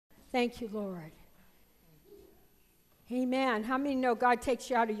Thank you, Lord. Amen. How many know God takes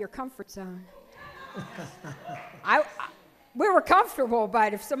you out of your comfort zone? We were comfortable,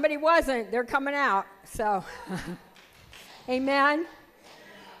 but if somebody wasn't, they're coming out. So, amen.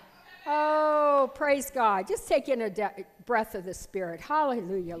 Oh, praise God. Just take in a breath of the Spirit.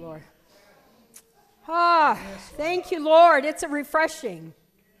 Hallelujah, Lord. Thank you, Lord. It's a refreshing.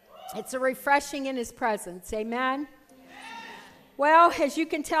 It's a refreshing in His presence. Amen. Well, as you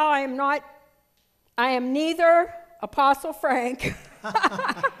can tell, I am neither Apostle Frank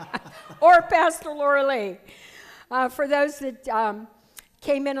or Pastor Laura Lee. For those that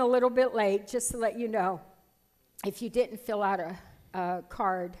came in a little bit late, just to let you know, if you didn't fill out a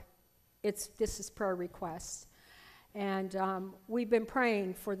card, this is prayer requests. And we've been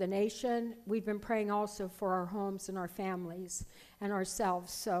praying for the nation. We've been praying also for our homes and our families and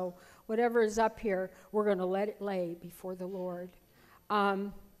ourselves. So whatever is up here, we're going to let it lay before the Lord.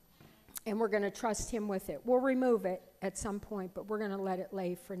 And we're going to trust Him with it. We'll remove it at some point, but we're going to let it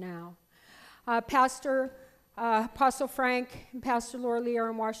lay for now. Apostle Frank and Pastor Laura Lee are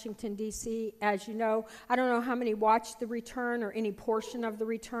in Washington, D.C. As you know, I don't know how many watched the return or any portion of the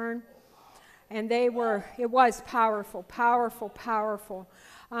return. And it was powerful, powerful, powerful.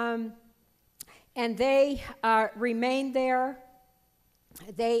 And they remained there.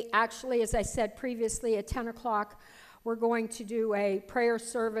 They actually, as I said previously, at 10 o'clock, we're going to do a prayer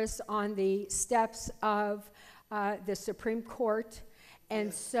service on the steps of the Supreme Court.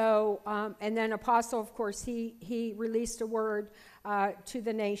 And so, and then Apostle, of course, he released a word to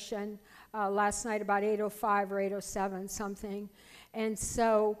the nation last night about 8:05 or 8:07, something. And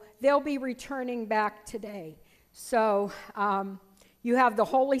so they'll be returning back today. So you have the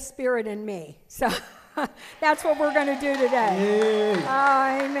Holy Spirit in me. So that's what we're going to do today.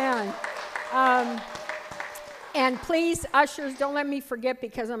 Amen. And please, ushers, don't let me forget,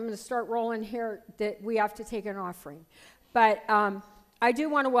 because I'm going to start rolling here, that we have to take an offering. But I do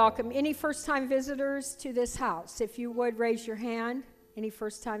want to welcome any first-time visitors to this house. If you would, raise your hand. Any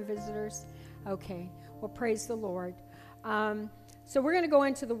first-time visitors? Okay. Well, praise the Lord. So we're going to go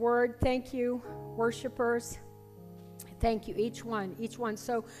into the Word. Thank you, worshipers. Thank you, each one.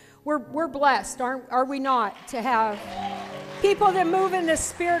 So we're blessed, are we not, to have people that move in the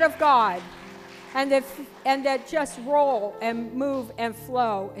Spirit of God and that just roll and move and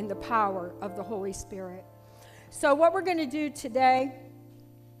flow in the power of the Holy Spirit. So what we're going to do today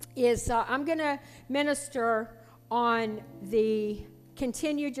is I'm going to minister on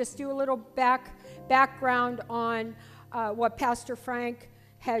just do a little background on what Pastor Frank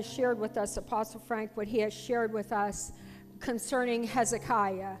has shared with us, Apostle Frank, what he has shared with us concerning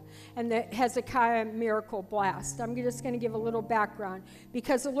Hezekiah and the Hezekiah miracle blast. I'm just going to give a little background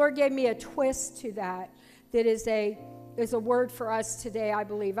because the Lord gave me a twist to that is a word for us today, I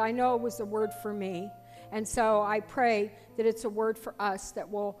believe. I know it was a word for me, and so I pray that it's a word for us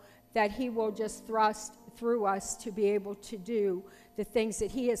that He will just thrust through us to be able to do the things that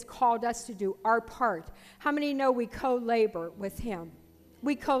He has called us to do, our part. How many know we co-labor with Him?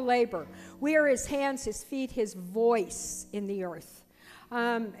 We co-labor. We are His hands, His feet, His voice in the earth.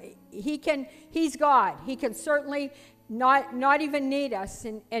 He's God. He can certainly not even need us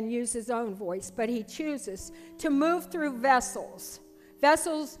and use His own voice, but He chooses to move through vessels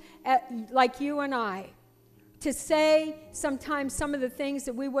like you and I, to say sometimes some of the things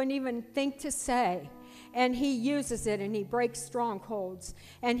that we wouldn't even think to say. And He uses it, and He breaks strongholds,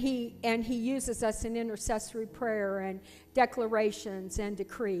 and he uses us in intercessory prayer and declarations and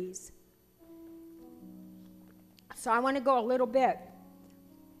decrees. So I want to go a little bit.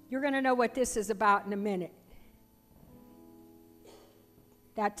 You're going to know what this is about in a minute.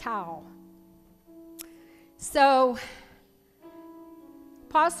 That towel. So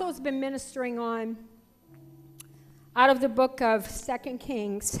Apostle's been ministering on out of the book of 2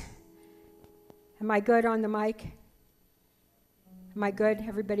 Kings. Am I good on the mic? Am I good?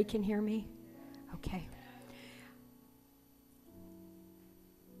 Everybody can hear me? Okay.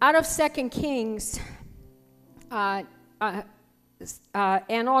 Out of 2 Kings and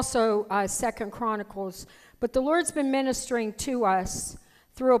also 2 Chronicles, but the Lord's been ministering to us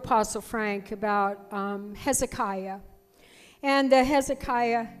through Apostle Frank about Hezekiah and the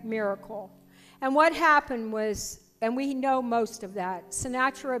Hezekiah miracle. And what happened was, and we know most of that,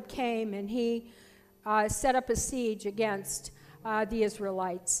 Sennacherib came and he set up a siege against the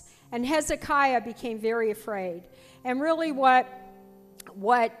Israelites. And Hezekiah became very afraid. And really what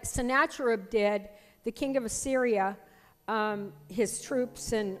Sennacherib did, the king of Assyria, his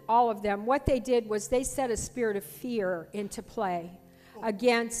troops and all of them, what they did was they set a spirit of fear into play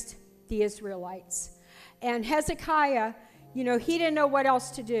against the Israelites. And Hezekiah, You know, he didn't know what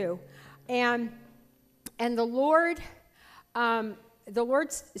else to do. And the Lord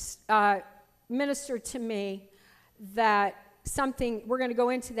ministered to me that something, we're going to go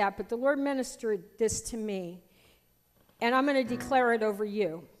into that, but the Lord ministered this to me, and I'm going to declare it over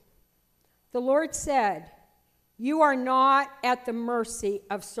you. The Lord said, you are not at the mercy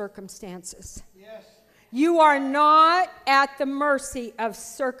of circumstances. Yes. You are not at the mercy of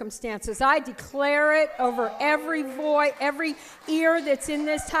circumstances. I declare it over every voice, every ear that's in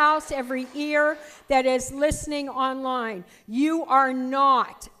this house, every ear that is listening online. You are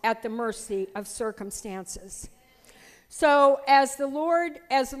not at the mercy of circumstances. So as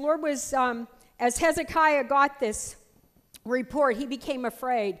Hezekiah got this report, he became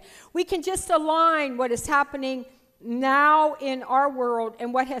afraid. We can just align what is happening now in our world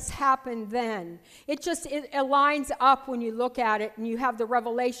and what has happened then. It aligns up when you look at it and you have the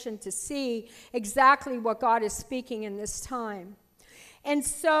revelation to see exactly what God is speaking in this time. And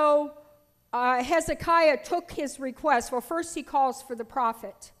so Hezekiah took his request. Well, first he calls for the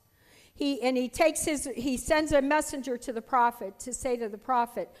prophet. He sends a messenger to the prophet to say to the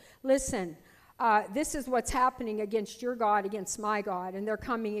prophet, listen, this is what's happening against your God, against my God, and they're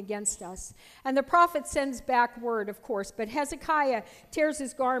coming against us. And the prophet sends back word, of course, but Hezekiah tears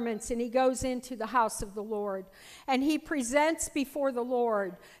his garments and he goes into the house of the Lord. And he presents before the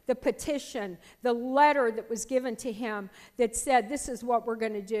Lord the petition, the letter that was given to him that said, this is what we're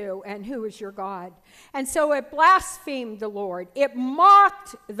going to do, and who is your God? And so it blasphemed the Lord. It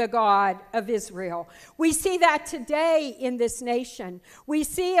mocked the God of Israel. We see that today in this nation. We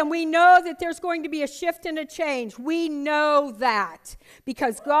see and we know that there's going to be a shift and a change. We know that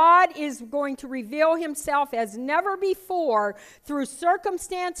because God is going to reveal himself as never before through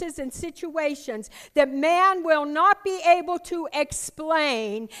circumstances and situations that man will not be able to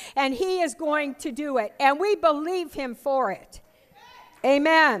explain, and he is going to do it, and we believe him for it.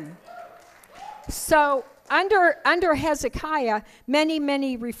 Amen. So under Hezekiah,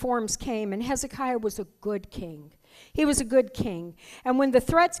 many reforms came, and Hezekiah was a good king. He was a good king. And when the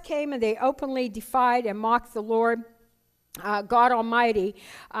threats came and they openly defied and mocked the Lord, God Almighty,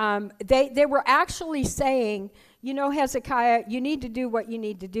 they were actually saying, you know, Hezekiah, you need to do what you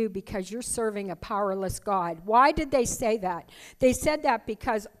need to do because you're serving a powerless God. Why did they say that? They said that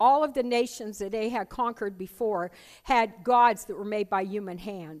because all of the nations that they had conquered before had gods that were made by human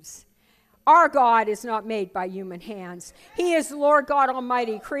hands. Our God is not made by human hands. He is Lord God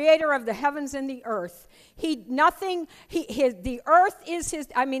Almighty, creator of the heavens and the earth. The earth is his,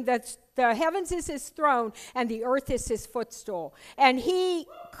 the heavens is his throne and the earth is his footstool. And he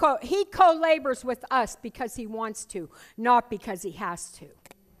co-labors with us because he wants to, not because he has to.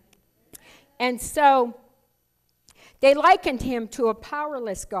 And so they likened him to a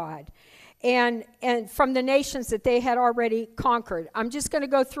powerless God. And from the nations that they had already conquered. I'm just going to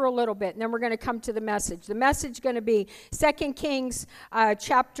go through a little bit, and then we're going to come to the message. The message is going to be 2 Kings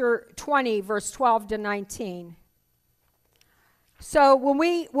chapter 20, verse 12 to 19. So when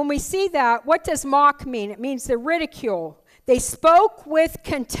we see that, what does mock mean? It means the ridicule. They spoke with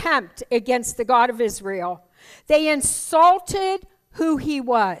contempt against the God of Israel. They insulted who he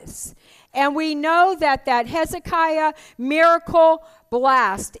was. And we know that Hezekiah miracle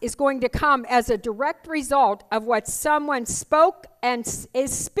blast is going to come as a direct result of what someone spoke and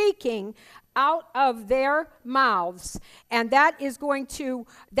is speaking out of their mouths. And that is going to,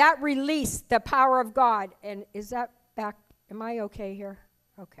 that release the power of God. And is that back? Am I okay here?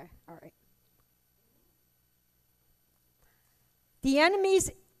 Okay, all right. The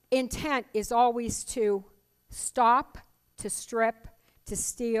enemy's intent is always to stop, to strip, to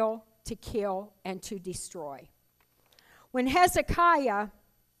steal, to kill, and to destroy. When Hezekiah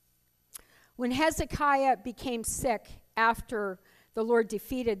became sick after the Lord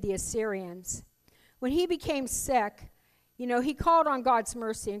defeated the Assyrians, when he became sick, you know, he called on God's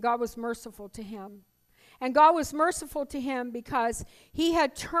mercy, and God was merciful to him. And God was merciful to him because he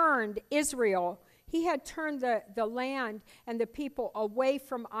had turned Israel, he had turned the land and the people away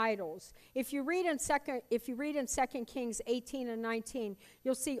from idols. If you read in 2 Kings 18 and 19,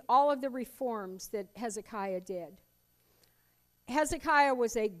 you'll see all of the reforms that Hezekiah did. Hezekiah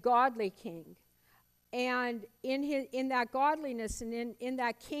was a godly king. And in that godliness and in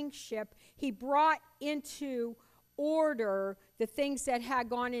that kingship, he brought into order the things that had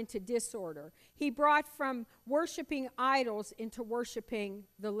gone into disorder. He brought from worshiping idols into worshiping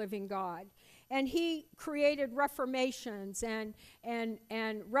the living God. And he created reformations and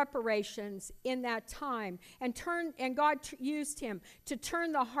reparations in that time. And God used him to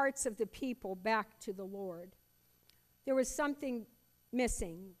turn the hearts of the people back to the Lord. There was something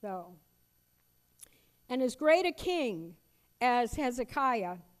missing, though. And as great a king as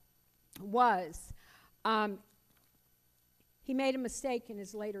Hezekiah was, he made a mistake in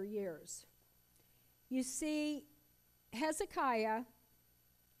his later years. You see, Hezekiah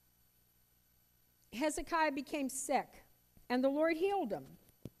became sick, and the Lord healed him.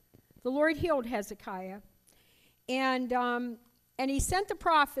 The Lord healed Hezekiah, and he sent the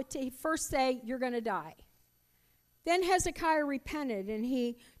prophet to first say, "You're going to die." Then Hezekiah repented, and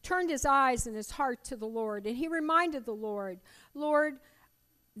he turned his eyes and his heart to the Lord, and he reminded the Lord, "Lord,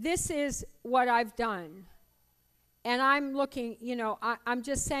 this is what I've done, and I'm looking, I'm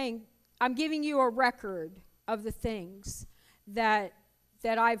just saying, I'm giving you a record of the things that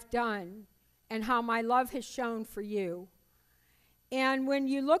I've done and how my love has shown for you." And when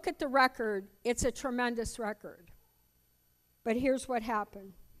you look at the record, it's a tremendous record. But here's what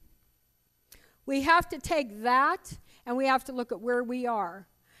happened. We have to take that and we have to look at where we are.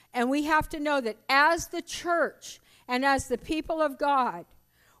 And we have to know that as the church and as the people of God,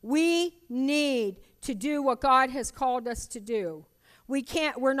 we need to do what God has called us to do.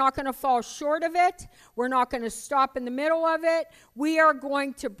 We're not going to fall short of it. We're not going to stop in the middle of it. We are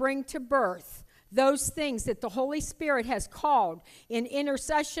going to bring to birth those things that the Holy Spirit has called in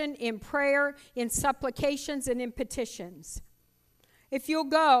intercession, in prayer, in supplications, and in petitions. If you'll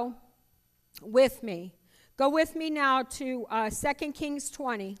go with me now to 2 Kings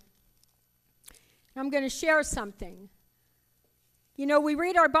 20. I'm going to share something. We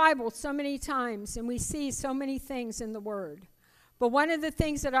read our Bible so many times and we see so many things in the Word. But one of the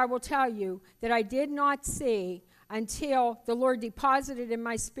things that I will tell you that I did not see until the Lord deposited in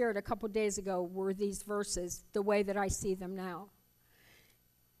my spirit a couple days ago were these verses, the way that I see them now.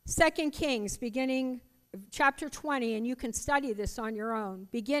 2 Kings, beginning chapter 20, and you can study this on your own,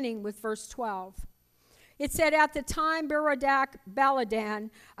 beginning with verse 12. It said, "At the time Berodak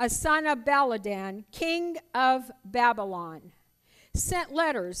Baladan, a son of Baladan, king of Babylon, sent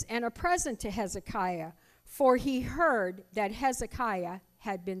letters and a present to Hezekiah, for he heard that Hezekiah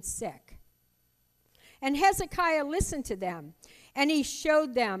had been sick. And Hezekiah listened to them, and he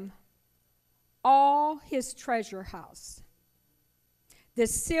showed them all his treasure house, the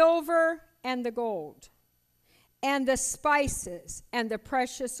silver and the gold, and the spices and the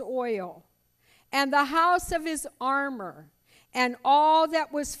precious oil, and the house of his armor, and all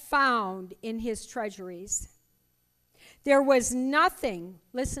that was found in his treasuries. There was nothing,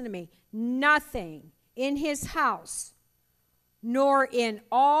 listen to me, nothing in his house, nor in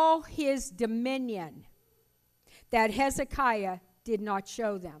all his dominion, that Hezekiah did not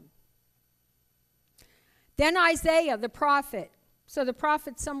show them." Then Isaiah the prophet, so the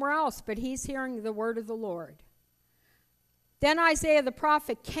prophet's somewhere else, but he's hearing the word of the Lord. Then Isaiah the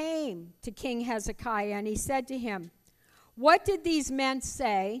prophet came to King Hezekiah, and he said to him, "What did these men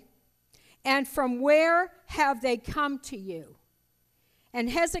say, and from where have they come to you?" And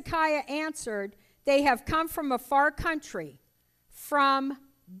Hezekiah answered, "They have come from a far country, from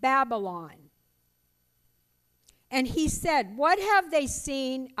Babylon." And he said, "What have they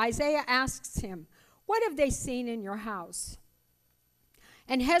seen?" Isaiah asks him, "What have they seen in your house?"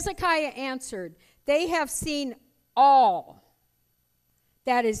 And Hezekiah answered, "They have seen all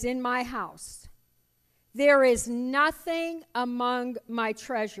that is in my house. There is nothing among my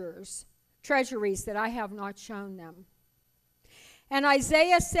treasuries that I have not shown them." And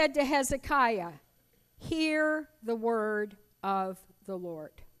Isaiah said to Hezekiah, "Hear the word of the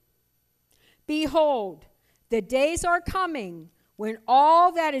Lord. Behold, the days are coming when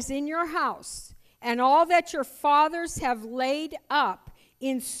all that is in your house and all that your fathers have laid up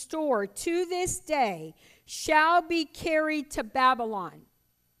in store to this day shall be carried to Babylon.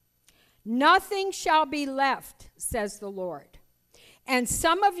 Nothing shall be left, says the Lord. And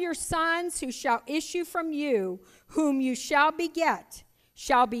some of your sons who shall issue from you, whom you shall beget,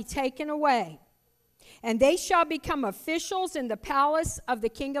 shall be taken away. And they shall become officials in the palace of the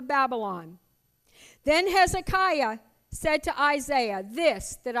king of Babylon." Then Hezekiah said to Isaiah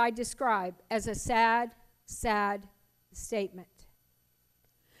this that I describe as a sad, sad statement.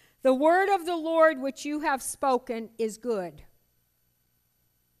 "The word of the Lord which you have spoken is good."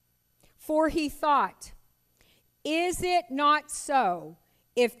 For he thought, "Is it not so,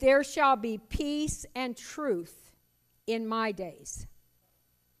 if there shall be peace and truth in my days?"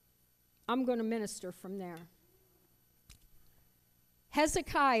 I'm going to minister from there.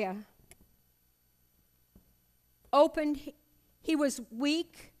 Hezekiah he was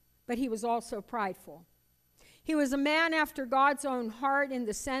weak, but he was also prideful. He was a man after God's own heart in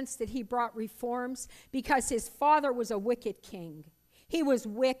the sense that he brought reforms because his father was a wicked king. He was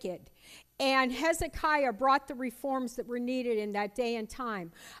wicked. And Hezekiah brought the reforms that were needed in that day and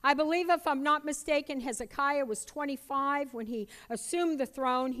time. I believe, if I'm not mistaken, Hezekiah was 25 when he assumed the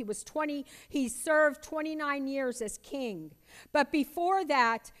throne. He served 29 years as king. But before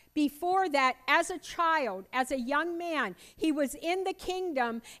that, as a child, as a young man, he was in the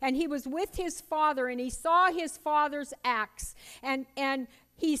kingdom, and he was with his father, and he saw his father's acts, and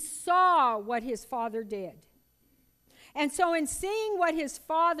he saw what his father did. And so in seeing what his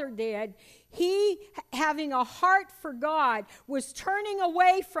father did, he, having a heart for God, was turning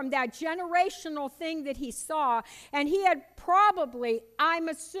away from that generational thing that he saw. And he had probably, I'm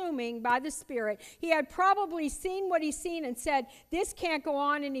assuming by the Spirit, he had probably seen what he's seen and said, this can't go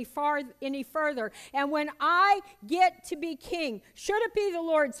on any further. And when I get to be king, should it be the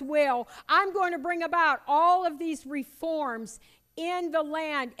Lord's will, I'm going to bring about all of these reforms in the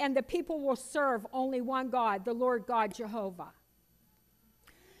land, and the people will serve only one God, the Lord God Jehovah.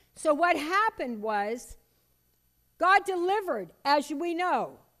 So what happened was, God delivered, as we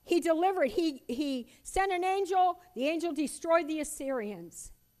know. He delivered. He sent an angel. The angel destroyed the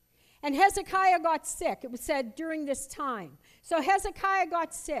Assyrians. And Hezekiah got sick. It was said during this time. So Hezekiah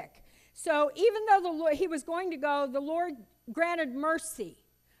got sick. So even though he was going to go, the Lord granted mercy.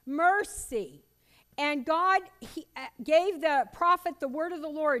 Mercy. And God gave the prophet the word of the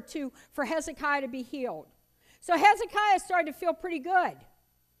Lord for Hezekiah to be healed. So Hezekiah started to feel pretty good.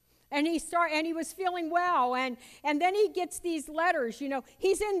 And he was feeling well. And then he gets these letters.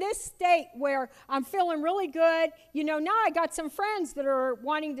 He's in this state where I'm feeling really good. Now I got some friends that are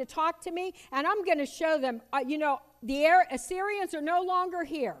wanting to talk to me, and I'm going to show them, the Assyrians are no longer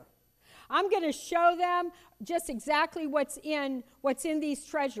here. I'm going to show them just exactly what's in these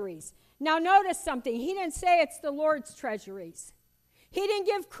treasuries. Now notice something. He didn't say it's the Lord's treasuries. He didn't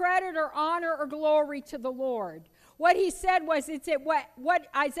give credit or honor or glory to the Lord. What he said was, what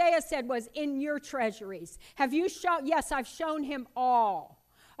Isaiah said was, in your treasuries. Have you shown? Yes, I've shown him all.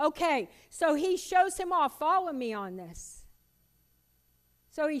 Okay, so he shows him all. Follow me on this.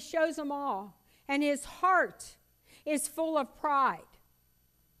 So he shows them all. And his heart is full of pride.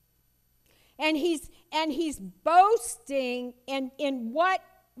 And he's boasting in what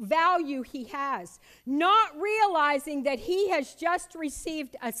value he has, not realizing that he has just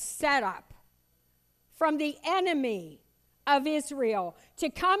received a setup from the enemy of Israel to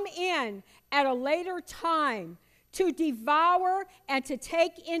come in at a later time to devour and to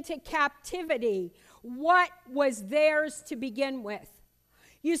take into captivity what was theirs to begin with.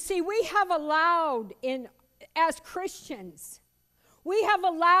 You see, we have allowed as Christians, we have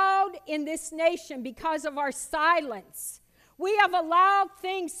allowed in this nation, because of our silence, we have allowed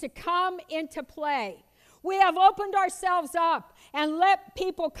things to come into play. We have opened ourselves up and let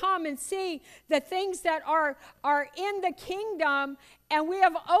people come and see the things that are in the kingdom, and we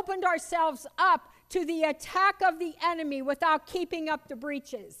have opened ourselves up to the attack of the enemy without keeping up the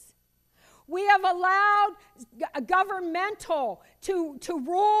breaches. We have allowed governmental to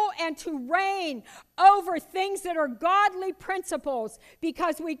rule and to reign over things that are godly principles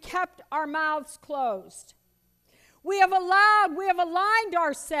because we kept our mouths closed. We have aligned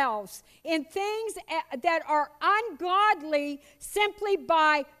ourselves in things that are ungodly simply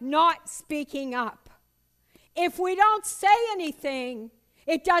by not speaking up. If we don't say anything,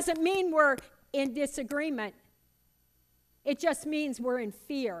 it doesn't mean we're in disagreement. It just means we're in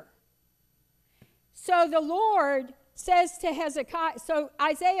fear. So the Lord says to Hezekiah, so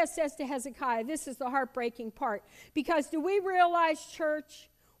Isaiah says to Hezekiah, this is the heartbreaking part, because do we realize, church,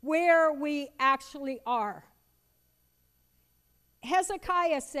 where we actually are?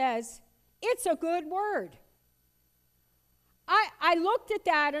 Hezekiah says, it's a good word. I looked at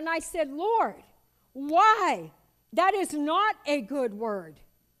that and I said, Lord, why? That is not a good word.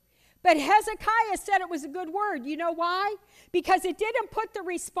 But Hezekiah said it was a good word. You know why? Because it didn't put the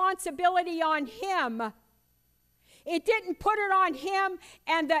responsibility on him. It didn't put it on him,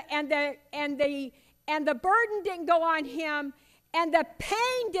 and the burden didn't go on him, and the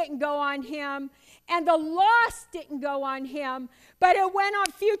pain didn't go on him, and the loss didn't go on him, but it went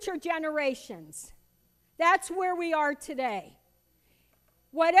on future generations. That's where we are today.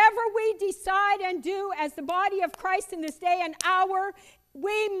 Whatever we decide and do as the body of Christ in this day and hour,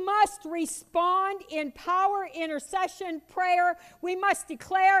 we must respond in power, intercession, prayer. We must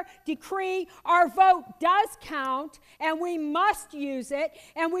declare, decree. Our vote does count, and we must use it,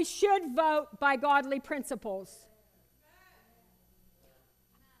 and we should vote by godly principles.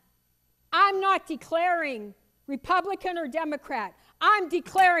 I'm not declaring Republican or Democrat. I'm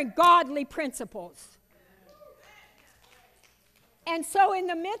declaring godly principles. And so in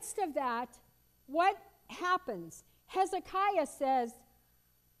the midst of that, what happens? Hezekiah says,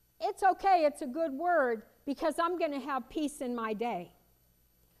 it's okay, it's a good word, because I'm going to have peace in my day.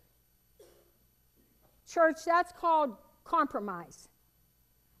 Church, that's called compromise.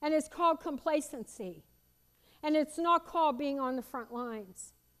 And it's called complacency. And it's not called being on the front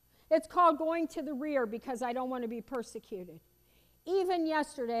lines. It's called going to the rear because I don't want to be persecuted. Even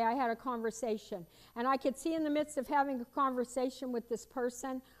yesterday, I had a conversation, and I could see in the midst of having a conversation with this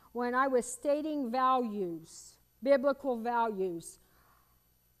person, when I was stating values, biblical values,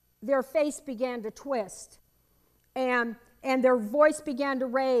 their face began to twist, and their voice began to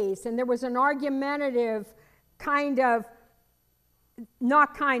raise, and there was an argumentative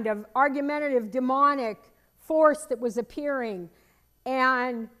argumentative demonic force that was appearing,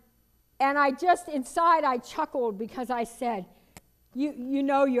 and I just, inside, I chuckled because I said, you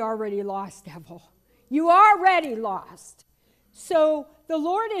know you already lost, devil. You already lost. So the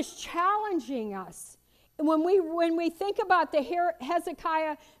Lord is challenging us. When we think about the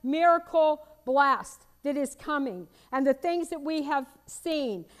Hezekiah miracle blast that is coming, and the things that we have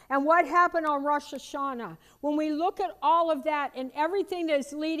seen, and what happened on Rosh Hashanah, when we look at all of that and everything that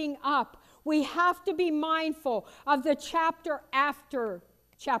is leading up, we have to be mindful of the chapter after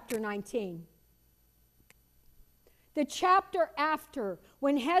chapter 19. The chapter after,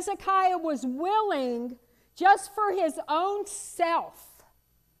 when Hezekiah was willing, just for his own self,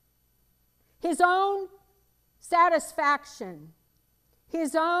 his own satisfaction,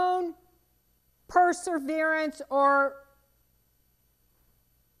 his own perseverance, or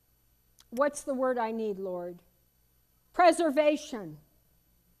what's the word I need, Lord? Preservation.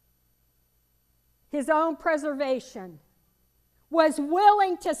 His own preservation, was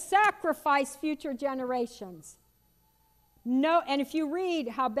willing to sacrifice future generations. No, and if you read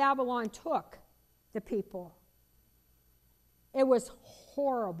how Babylon took the people, it was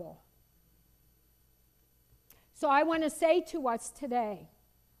horrible. So I want to say to us today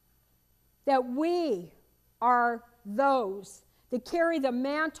that we are those that carry the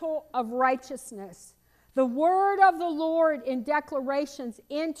mantle of righteousness, the word of the Lord in declarations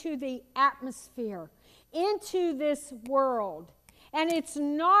into the atmosphere, into this world. And it's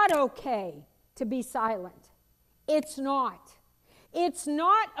not okay to be silent. It's not. It's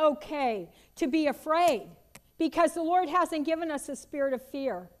not okay to be afraid, because the Lord hasn't given us a spirit of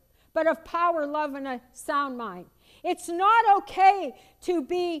fear, but of power, love, and a sound mind. It's not okay to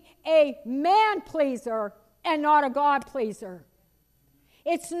be a man pleaser and not a God pleaser.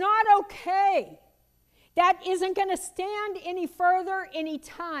 It's not okay. That isn't going to stand any further, any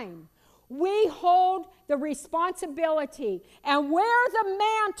time. We hold the responsibility and wear the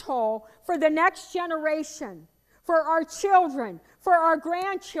mantle for the next generation, for our children, for our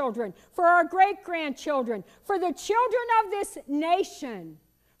grandchildren, for our great-grandchildren, for the children of this nation,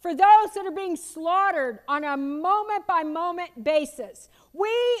 for those that are being slaughtered on a moment-by-moment basis.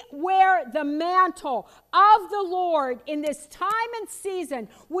 We wear the mantle of the Lord in this time and season.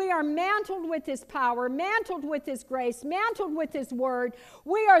 We are mantled with His power, mantled with His grace, mantled with His word.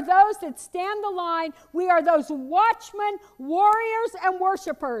 We are those that stand the line. We are those watchmen, warriors, and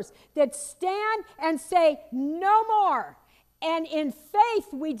worshipers that stand and say, no more. And in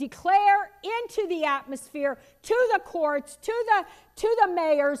faith, we declare into the atmosphere, to the courts, to the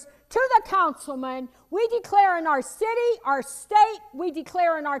mayors, to the councilmen. We declare in our city, our state, we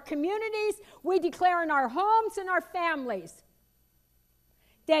declare in our communities, we declare in our homes and our families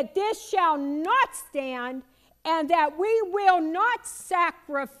that this shall not stand, and that we will not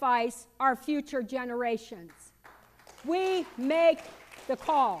sacrifice our future generations. We make the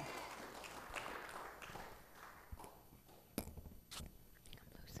call.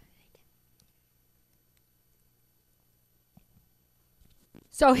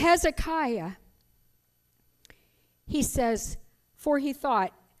 So Hezekiah, he says, for he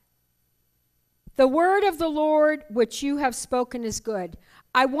thought, the word of the Lord which you have spoken is good.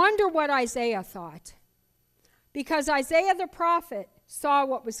 I wonder what Isaiah thought. Because Isaiah the prophet saw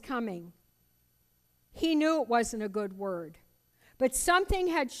what was coming. He knew it wasn't a good word. But something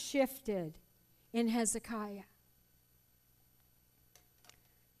had shifted in Hezekiah.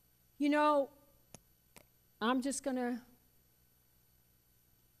 You know, I'm just going to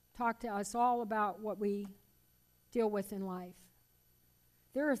talk to us all about what we deal with in life.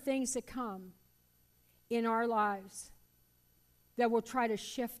 There are things that come in our lives that will try to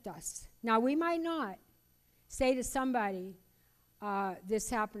shift us. Now, we might not say to somebody, this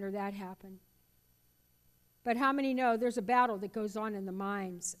happened or that happened. But how many know there's a battle that goes on in the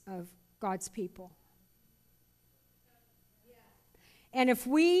minds of God's people? And if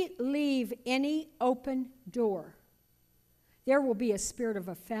we leave any open door, there will be a spirit of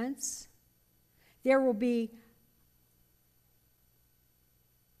offense. There will be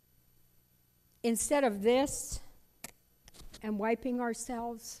instead of this and wiping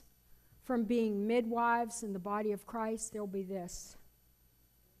ourselves from being midwives in the body of Christ, there'll be this.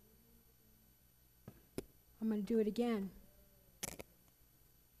 I'm going to do it again.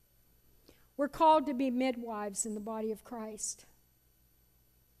 We're called to be midwives in the body of Christ.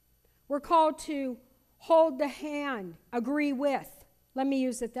 We're called to hold the hand, agree with. Let me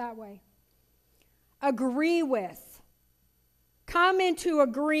use it that way. Agree with. Come into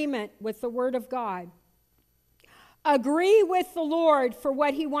agreement with the Word of God. Agree with the Lord for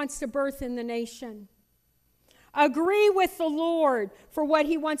what He wants to birth in the nation. Agree with the Lord for what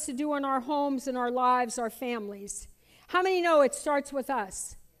He wants to do in our homes, in our lives, our families. How many know it starts with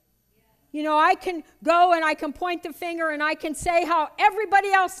us? You know, I can go and I can point the finger and I can say how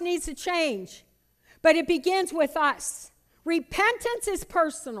everybody else needs to change. But it begins with us. Repentance is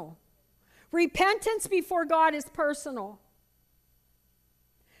personal. Repentance before God is personal.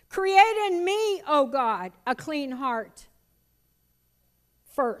 Create in me, O God, a clean heart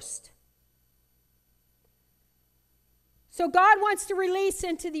first. So God wants to release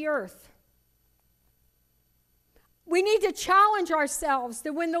into the earth. We need to challenge ourselves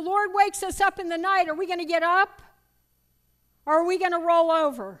that when the Lord wakes us up in the night, are we going to get up or are we going to roll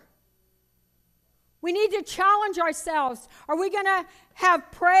over? We need to challenge ourselves. Are we going to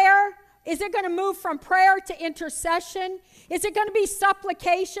have prayer? Is it going to move from prayer to intercession? Is it going to be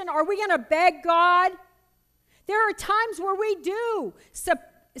supplication? Are we going to beg God? There are times where we do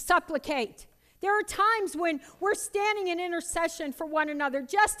supplicate. There are times when we're standing in intercession for one another,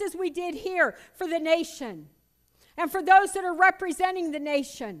 just as we did here for the nation. And for those that are representing the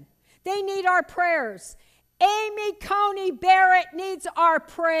nation, they need our prayers. Amy Coney Barrett needs our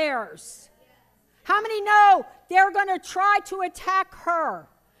prayers. How many know they're going to try to attack her?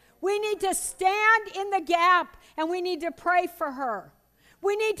 We need to stand in the gap and we need to pray for her.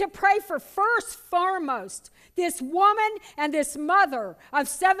 We need to pray for, first foremost, this woman and this mother of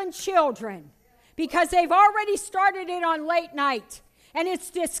 7 children, because they've already started it on late night and it's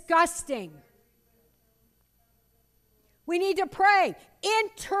disgusting. We need to pray.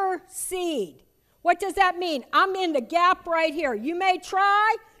 Intercede. What does that mean? I'm in the gap right here. You may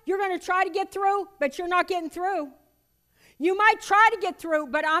try. You're going to try to get through, but you're not getting through. You might try to get through,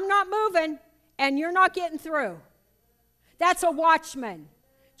 but I'm not moving, and you're not getting through. That's a watchman.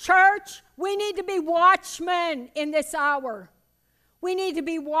 Church, we need to be watchmen in this hour. We need to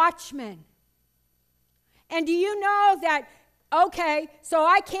be watchmen. And do you know that, okay, so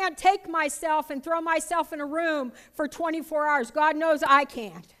I can't take myself and throw myself in a room for 24 hours. God knows I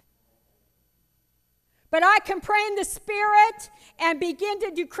can't. But I can pray in the Spirit and begin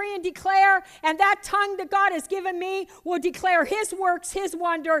to decree and declare, and that tongue that God has given me will declare His works, His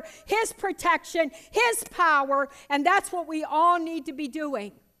wonder, His protection, His power, and that's what we all need to be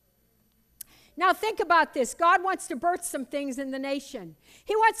doing. Now think about this. God wants to birth some things in the nation.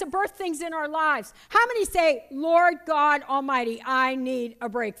 He wants to birth things in our lives. How many say, Lord God Almighty, I need a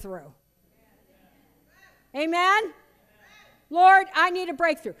breakthrough? Amen? Lord, I need a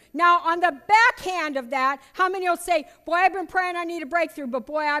breakthrough. Now, on the backhand of that, how many will say, boy, I've been praying I need a breakthrough, but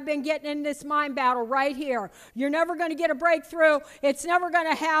boy, I've been getting in this mind battle right here. You're never going to get a breakthrough. It's never going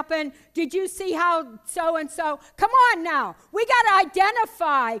to happen. Did you see how so-and-so? Come on now. We got to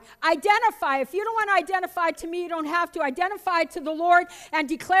identify. Identify. If you don't want to identify to me, you don't have to. Identify to the Lord and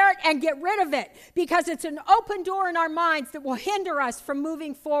declare it and get rid of it, because it's an open door in our minds that will hinder us from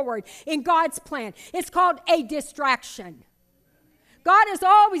moving forward in God's plan. It's called a distraction. God is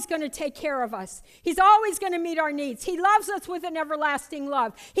always going to take care of us. He's always going to meet our needs. He loves us with an everlasting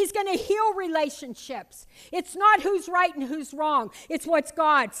love. He's going to heal relationships. It's not who's right and who's wrong. It's what's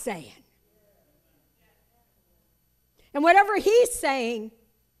God saying. And whatever He's saying,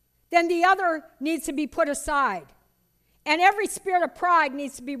 then the other needs to be put aside. And every spirit of pride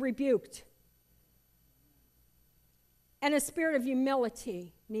needs to be rebuked. And a spirit of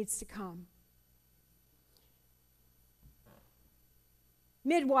humility needs to come.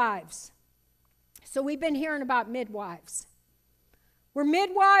 Midwives. So we've been hearing about midwives. We're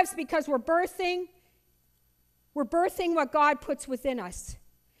midwives because we're birthing what God puts within us.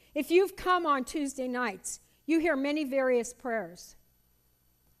 If you've come on Tuesday nights, you hear many various prayers.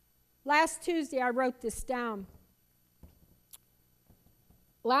 Last Tuesday, I wrote this down.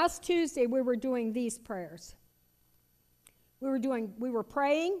 Last Tuesday, we were doing these prayers. We were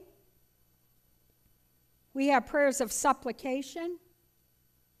praying. We had prayers of supplication.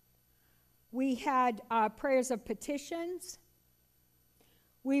 We had prayers of petitions.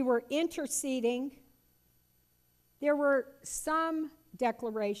 We were interceding. There were some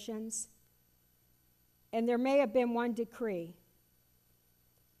declarations, and there may have been one decree.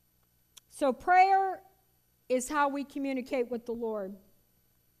 So prayer is how we communicate with the Lord.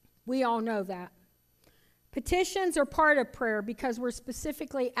 We all know that. Petitions are part of prayer because we're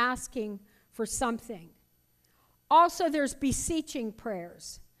specifically asking for something. Also, there's beseeching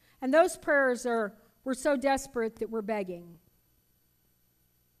prayers. And those prayers we're so desperate that we're begging.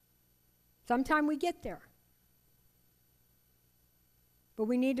 Sometime we get there. But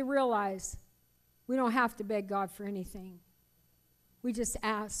we need to realize we don't have to beg God for anything. We just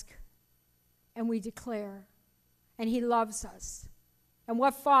ask and we declare. And He loves us. And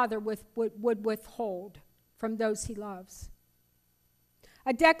what father would withhold from those he loves?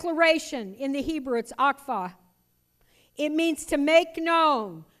 A declaration, in the Hebrew, it's akva. It means to make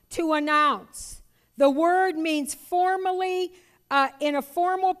known, to announce. The word means formally, in a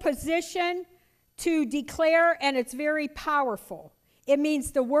formal position, to declare, and it's very powerful. It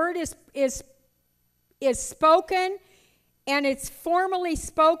means the word is spoken, and it's formally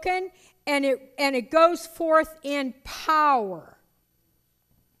spoken, and it goes forth in power.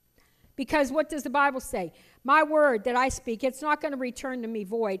 Because what does the Bible say? My word that I speak, it's not going to return to me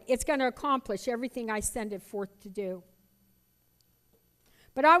void. It's going to accomplish everything I send it forth to do.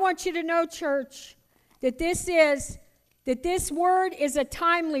 But I want you to know, church, that this word is a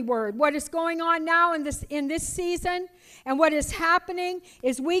timely word. What is going on now in this season and what is happening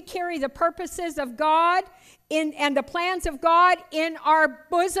is we carry the purposes of God and the plans of God in our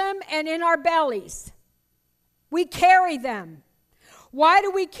bosom and in our bellies. We carry them. Why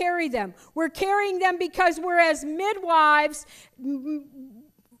do we carry them? We're carrying them because we're as midwives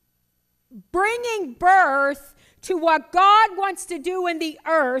bringing birth to what God wants to do in the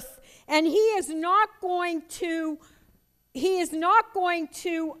earth, and He is not going to,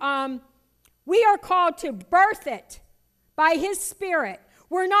 we are called to birth it by His Spirit.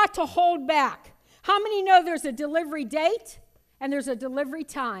 We're not to hold back. How many know there's a delivery date and there's a delivery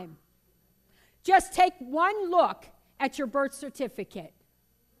time? Just take one look at your birth certificate.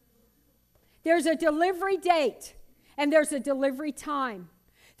 There's a delivery date and there's a delivery time.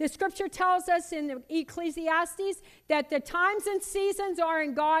 The scripture tells us in Ecclesiastes that the times and seasons are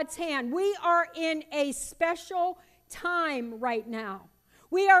in God's hand. We are in a special time right now.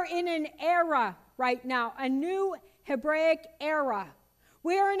 We are in an era right now, a new Hebraic era.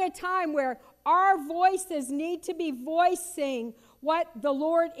 We are in a time where our voices need to be voicing what the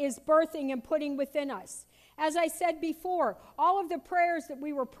Lord is birthing and putting within us. As I said before, all of the prayers that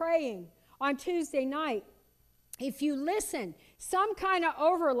we were praying on Tuesday night, if you listen, some kind of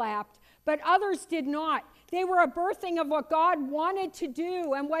overlapped, but others did not. They were a birthing of what God wanted to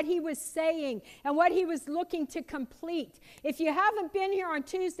do and what He was saying and what He was looking to complete. If you haven't been here on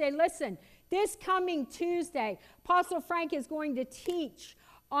Tuesday, listen, this coming Tuesday, Apostle Frank is going to teach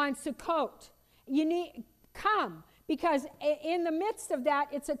on Sukkot. You need come, because in the midst of that,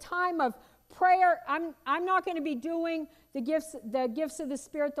 it's a time of prayer. I'm not going to be doing the gifts of the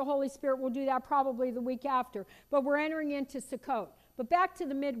Spirit. The Holy Spirit will do that probably the week after. But we're entering into Sukkot. But back to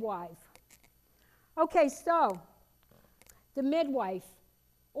the midwife. Okay, so the midwife,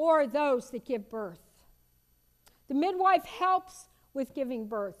 or those that give birth. The midwife helps with giving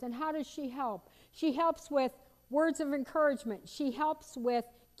birth. And how does she help? She helps with words of encouragement. She helps with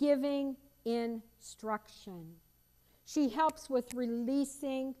giving instruction. She helps with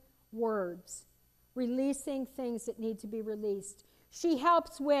releasing words, releasing things that need to be released. She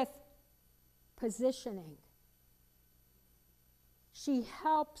helps with positioning. She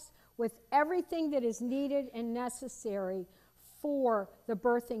helps with everything that is needed and necessary for the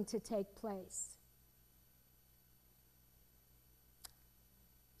birthing to take place.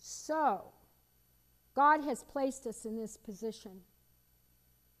 So, God has placed us in this position.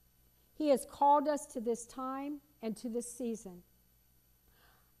 He has called us to this time and to this season.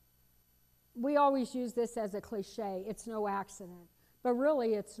 We always use this as a cliche. It's no accident. But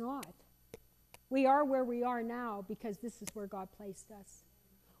really, it's not. We are where we are now because this is where God placed us.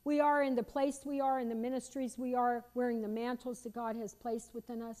 We are in the place we are, in the ministries we are, wearing the mantles that God has placed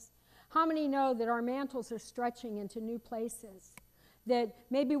within us. How many know that our mantles are stretching into new places that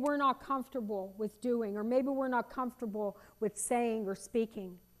maybe we're not comfortable with doing, or maybe we're not comfortable with saying or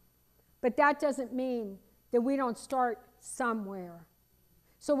speaking? But that doesn't mean that we don't start somewhere.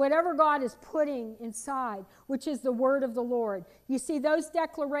 So whatever God is putting inside, which is the word of the Lord, you see those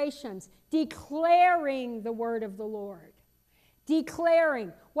declarations, declaring the word of the Lord.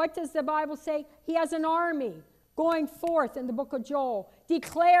 Declaring. What does the Bible say? He has an army going forth in the book of Joel,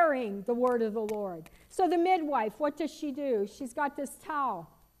 declaring the word of the Lord. So the midwife, what does she do? She's got this towel.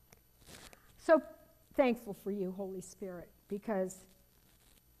 So thankful for you, Holy Spirit, because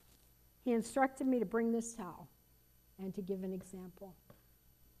He instructed me to bring this towel and to give an example.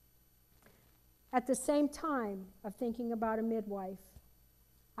 At the same time of thinking about a midwife,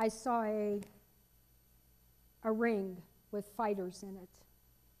 I saw a ring with fighters in it.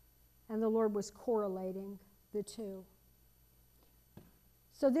 And the Lord was correlating the two.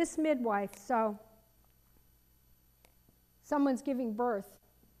 So this midwife, someone's giving birth,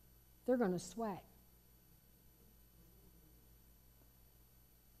 they're going to sweat.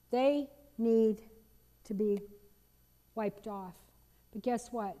 They need to be wiped off. But guess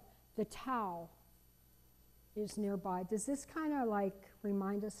what? The towel is nearby. Does this kind of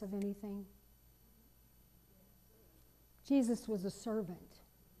remind us of anything? Jesus was a servant.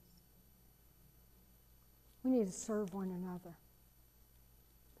 We need to serve one another.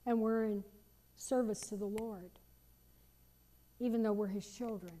 And we're in service to the Lord. Even though we're his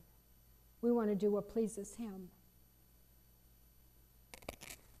children, we want to do what pleases him.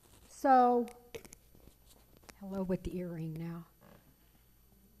 So, hello with the earring now.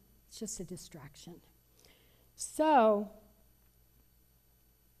 It's just a distraction. So,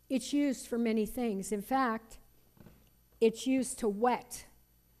 it's used for many things. In fact, it's used to wet,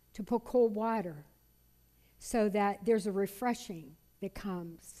 to put cold water, so that there's a refreshing that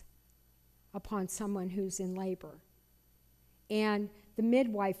comes upon someone who's in labor. And the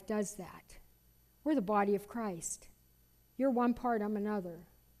midwife does that. We're the body of Christ. You're one part, I'm another.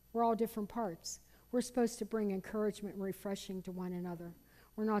 We're all different parts. We're supposed to bring encouragement and refreshing to one another.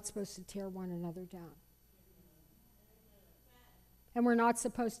 We're not supposed to tear one another down. And we're not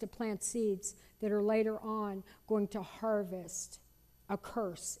supposed to plant seeds that are later on going to harvest a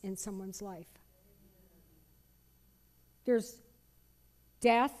curse in someone's life. There's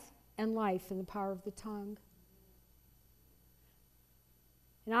death and life in the power of the tongue.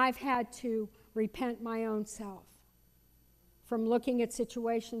 And I've had to repent my own self from looking at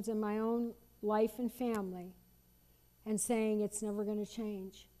situations in my own life and family and saying it's never going to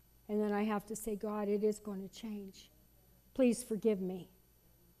change. And then I have to say, God, it is going to change. Please forgive me.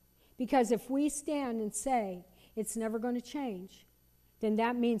 Because if we stand and say it's never going to change, then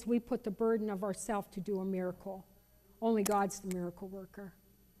that means we put the burden of ourselves to do a miracle. Only God's the miracle worker.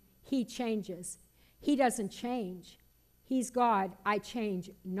 He changes. He doesn't change. He's God. I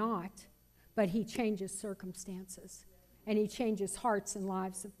change not, but he changes circumstances. And he changes hearts and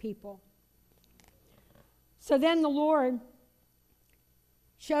lives of people. So then the Lord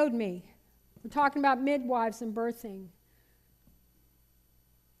showed me. We're talking about midwives and birthing.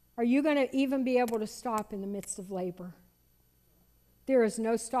 Are you going to even be able to stop in the midst of labor? There is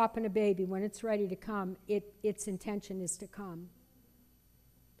no stopping a baby. When it's ready to come, its intention is to come.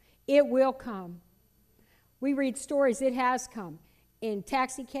 It will come. We read stories, it has come. In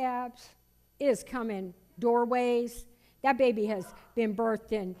taxi cabs, it has come in doorways. That baby has been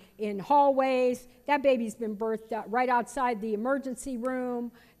birthed in hallways. That baby's been birthed right outside the emergency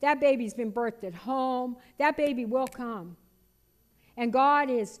room. That baby's been birthed at home. That baby will come. And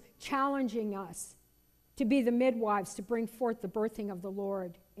God is challenging us to be the midwives to bring forth the birthing of the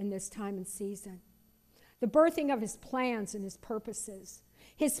Lord in this time and season. The birthing of his plans and his purposes.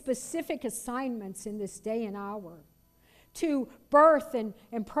 His specific assignments in this day and hour. To birth and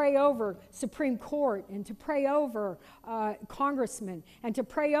pray over Supreme Court and to pray over congressmen and to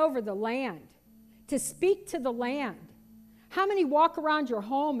pray over the land. To speak to the land. How many walk around your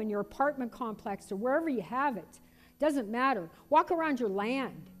home and your apartment complex or wherever you have it? Doesn't matter. Walk around your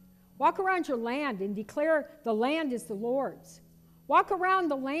land. Walk around your land and declare the land is the Lord's. Walk around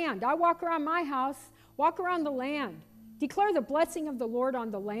the land. I walk around my house. Walk around the land. Declare the blessing of the Lord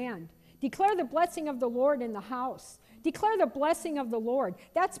on the land. Declare the blessing of the Lord in the house. Declare the blessing of the Lord.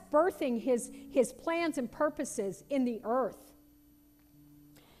 That's birthing his plans and purposes in the earth.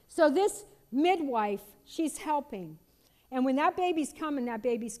 So this midwife, she's helping. And when that baby's coming, that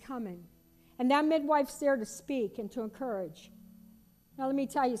baby's coming. And that midwife's there to speak and to encourage. Now let me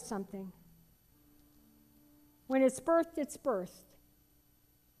tell you something. When it's birthed, it's birthed.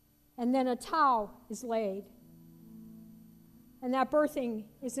 And then a towel is laid. And that birthing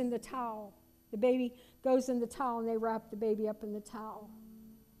is in the towel. The baby goes in the towel and they wrap the baby up in the towel.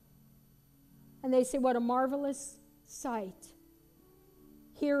 And they say, what a marvelous sight.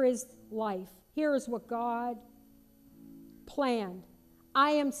 Here is life. Here is what God planned.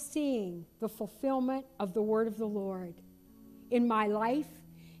 I am seeing the fulfillment of the word of the Lord in my life,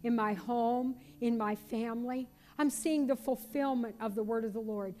 in my home, in my family. I'm seeing the fulfillment of the word of the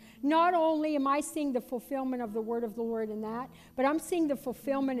Lord. Not only am I seeing the fulfillment of the word of the Lord in that, but I'm seeing the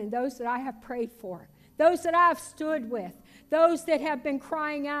fulfillment in those that I have prayed for, those that I have stood with, those that have been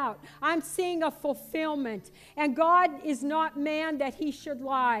crying out. I'm seeing a fulfillment. And God is not man that he should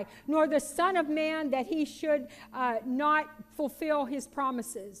lie, nor the Son of Man that he should not fulfill his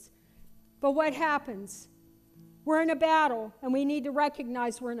promises. But what happens? We're in a battle, and we need to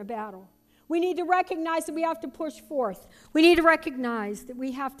recognize we're in a battle. We need to recognize that we have to push forth. We need to recognize that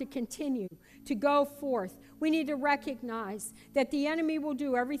we have to continue to go forth. We need to recognize that the enemy will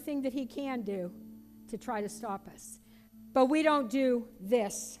do everything that he can do to try to stop us. But we don't do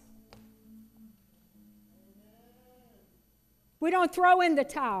this. We don't throw in the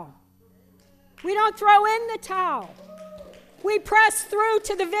towel. We don't throw in the towel. We press through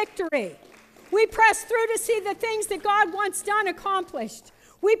to the victory. We press through to see the things that God wants done accomplished.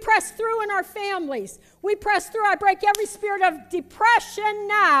 We press through in our families. We press through. I break every spirit of depression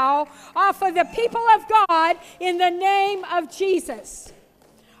now off of the people of God in the name of Jesus.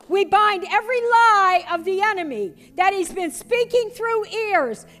 We bind every lie of the enemy that he's been speaking through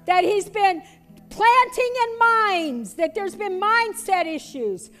ears, that he's been planting in minds, that there's been mindset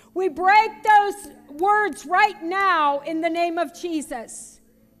issues. We break those words right now in the name of Jesus.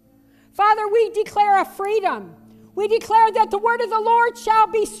 Father, we declare a freedom. We declare that the word of the Lord shall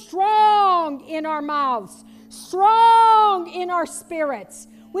be strong in our mouths, strong in our spirits.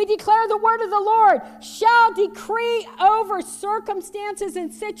 We declare the word of the Lord shall decree over circumstances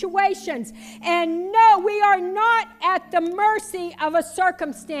and situations. And no, we are not at the mercy of a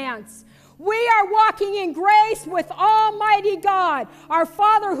circumstance. We are walking in grace with Almighty God. Our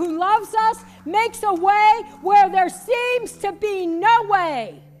Father who loves us makes a way where there seems to be no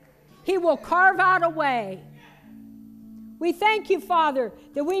way. He will carve out a way. We thank you, Father,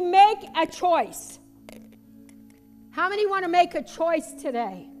 that we make a choice. How many want to make a choice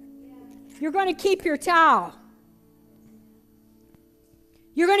today? You're going to keep your towel.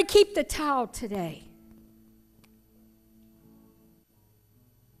 You're going to keep the towel today.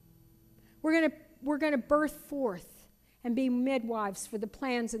 We're going to birth forth and be midwives for the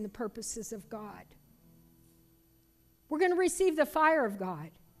plans and the purposes of God. We're going to receive the fire of God.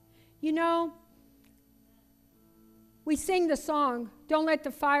 You know, we sing the song, "Don't let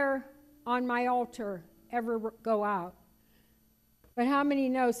the fire on my altar ever go out." But how many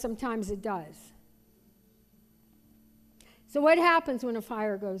know sometimes it does? So what happens when a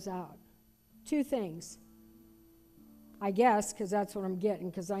fire goes out? Two things. I guess, because that's what I'm getting,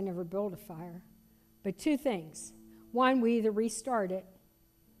 because I never built a fire. But two things. One, we either restart it,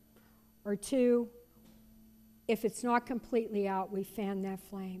 or two, if it's not completely out, we fan that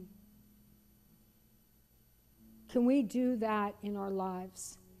flame. Can we do that in our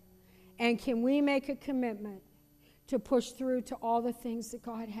lives? And can we make a commitment to push through to all the things that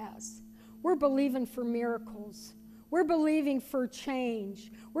God has? We're believing for miracles. We're believing for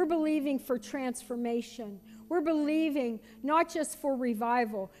change. We're believing for transformation. We're believing not just for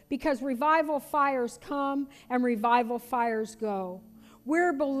revival, because revival fires come and revival fires go.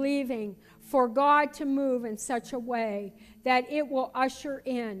 We're believing for God to move in such a way that it will usher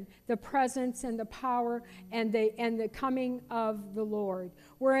in the presence and the power and the coming of the Lord.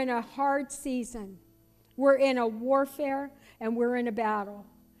 We're in a hard season. We're in a warfare and we're in a battle.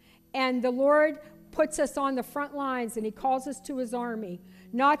 And the Lord puts us on the front lines and he calls us to his army,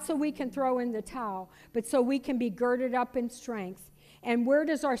 not so we can throw in the towel, but so we can be girded up in strength. And where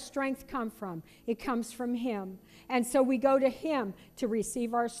does our strength come from? It comes from him. And so we go to him to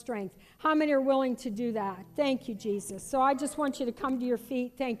receive our strength. How many are willing to do that? Thank you, Jesus. So I just want you to come to your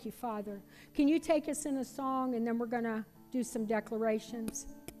feet. Thank you, Father. Can you take us in a song, and then we're going to do some declarations?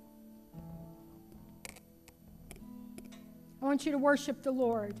 I want you to worship the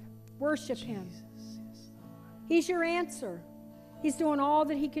Lord. Worship him. He's your answer. He's doing all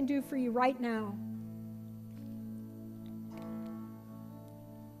that he can do for you right now.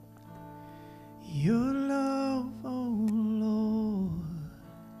 Your love, oh Lord,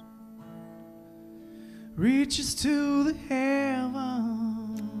 reaches to the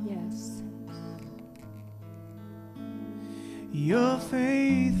heavens. Yes. Your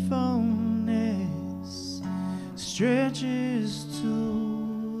faithfulness stretches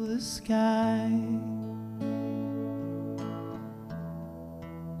to the sky.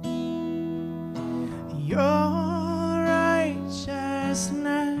 Your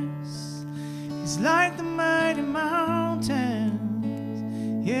righteousness is like the mighty mountains,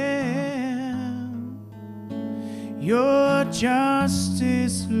 yeah. Your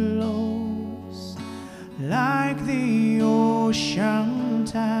justice flows like the ocean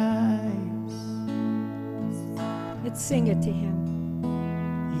tides. Let's sing it to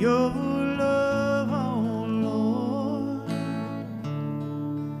him. Your love, oh Lord,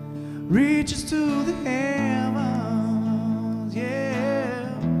 reaches to the heavens, yeah.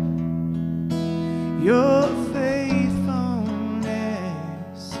 Your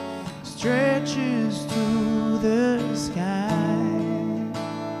faithfulness stretches to the sky.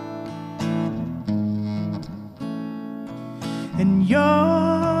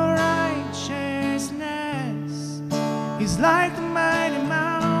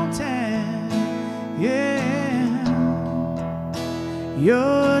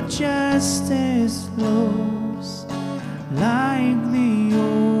 Your justice flows like the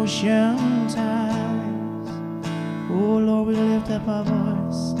ocean tides. Oh Lord, we lift up our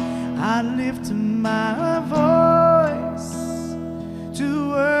voice. I lift my voice to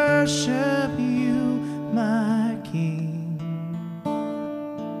worship you, my King.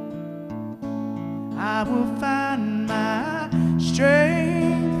 I will find my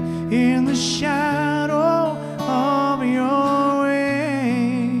strength in the shadow of your wings.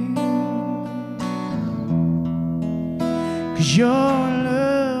 'Cause your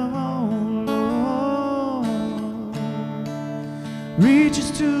love, oh Lord,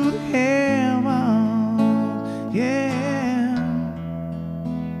 reaches to the heavens, yeah.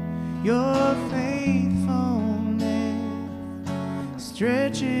 Your faithfulness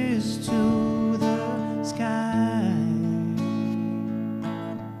stretches to the sky.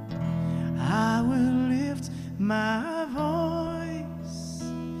 I will lift my voice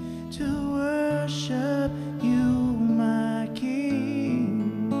to worship you, my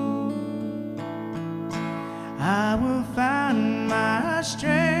King. I will find my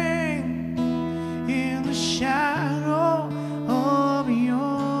strength in the shadow of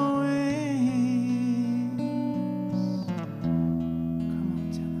your wings. Come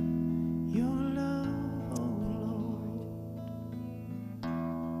on, tell him your love, oh Lord,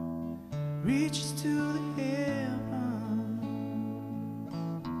 reaches to the heavens.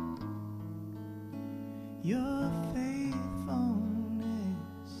 Your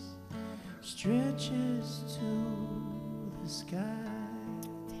faithfulness stretches to the sky.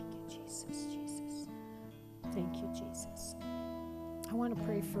 Thank you, Jesus, Jesus. Thank you, Jesus. I want to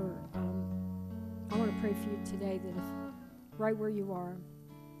pray for you today that if right where you are,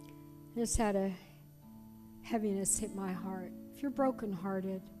 I just had a heaviness hit my heart. If you're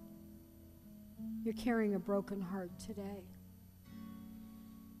brokenhearted, you're carrying a broken heart today.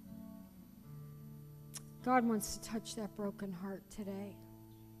 God wants to touch that broken heart today.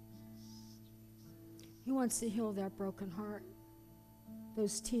 He wants to heal that broken heart.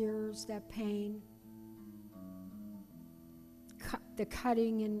 Those tears, that pain, the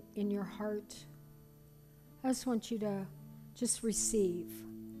cutting in your heart. I just want you to just receive.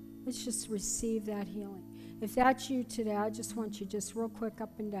 Let's just receive that healing. If that's you today, I just want you just real quick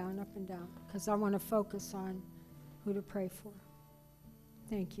up and down, because I want to focus on who to pray for.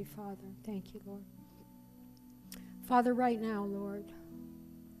 Thank you, Father. Thank you, Lord. Father, right now, Lord,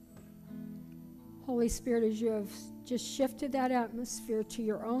 Holy Spirit, as you have just shifted that atmosphere to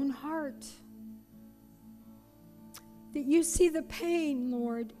your own heart, that you see the pain,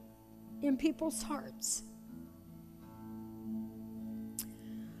 Lord, in people's hearts.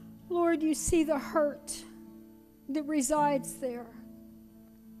 Lord, you see the hurt that resides there.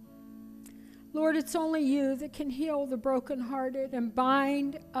 Lord, it's only you that can heal the brokenhearted and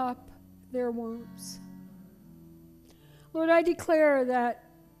bind up their wounds. Lord, I declare that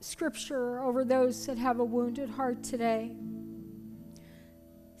scripture over those that have a wounded heart today,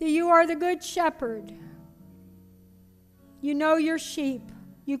 that you are the good shepherd. You know your sheep.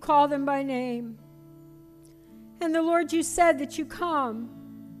 You call them by name. And the Lord, you said that you come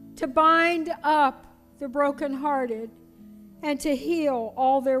to bind up the brokenhearted and to heal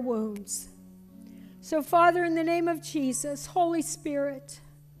all their wounds. So, Father, in the name of Jesus, Holy Spirit,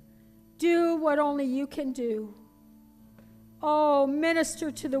 do what only you can do. Oh,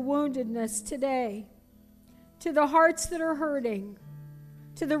 minister to the woundedness today, to the hearts that are hurting,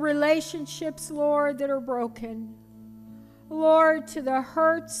 to the relationships, Lord, that are broken. Lord, to the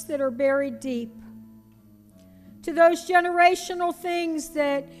hurts that are buried deep, to those generational things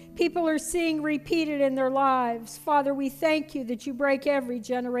that people are seeing repeated in their lives. Father, we thank you that you break every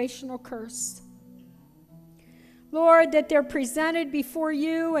generational curse. Lord, that they're presented before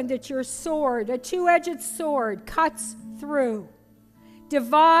you and that your sword, a two-edged sword, cuts through,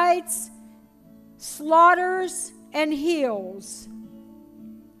 divides, slaughters, and heals.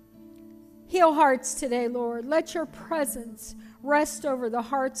 Heal hearts today, Lord. Let your presence rest over the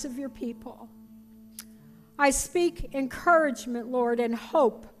hearts of your people. I speak encouragement, Lord, and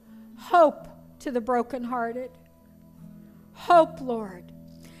hope. Hope to the brokenhearted. Hope, Lord.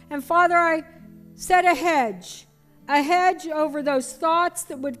 And Father, I set a hedge over those thoughts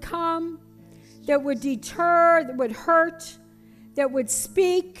that would come, that would deter, that would hurt, that would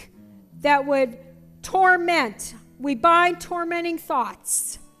speak, that would torment. We bind tormenting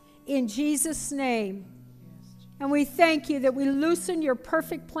thoughts in Jesus' name. And we thank you that we loosen your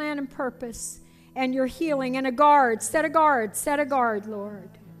perfect plan and purpose and your healing and a guard. Set a guard,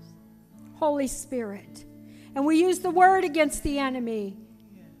 Lord. Holy Spirit. And we use the word against the enemy.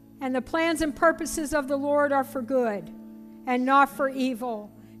 And the plans and purposes of the Lord are for good. and not for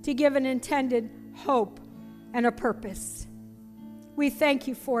evil, to give an intended hope and a purpose. We thank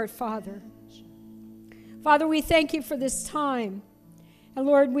you for it, Father. Father, we thank you for this time. And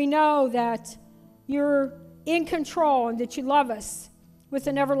Lord, we know that you're in control and that you love us with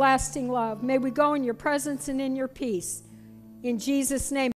an everlasting love. May we go in your presence and in your peace. In Jesus' name.